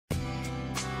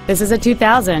This is a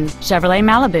 2000 Chevrolet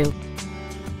Malibu.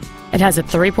 It has a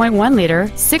 3.1-liter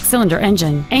 6-cylinder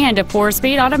engine and a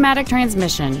 4-speed automatic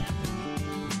transmission.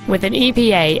 With an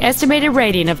EPA estimated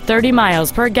rating of 30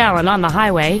 miles per gallon on the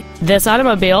highway, this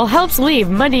automobile helps leave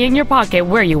money in your pocket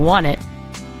where you want it.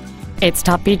 Its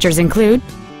top features include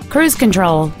cruise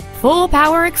control, full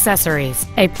power accessories,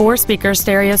 a 4-speaker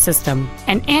stereo system,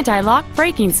 an anti-lock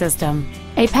braking system,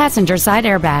 a passenger side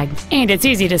airbag, and it's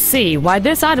easy to see why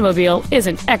this automobile is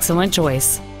an excellent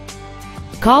choice.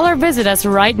 Call or visit us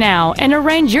right now and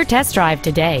arrange your test drive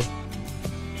today.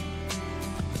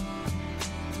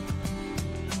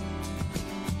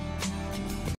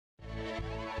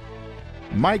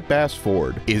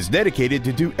 MikeBassFord is dedicated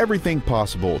to do everything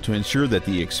possible to ensure that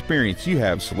the experience you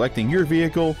have selecting your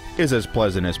vehicle is as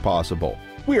pleasant as possible.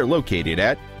 We are located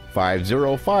at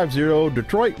 5050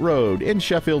 Detroit Road in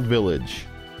Sheffield Village.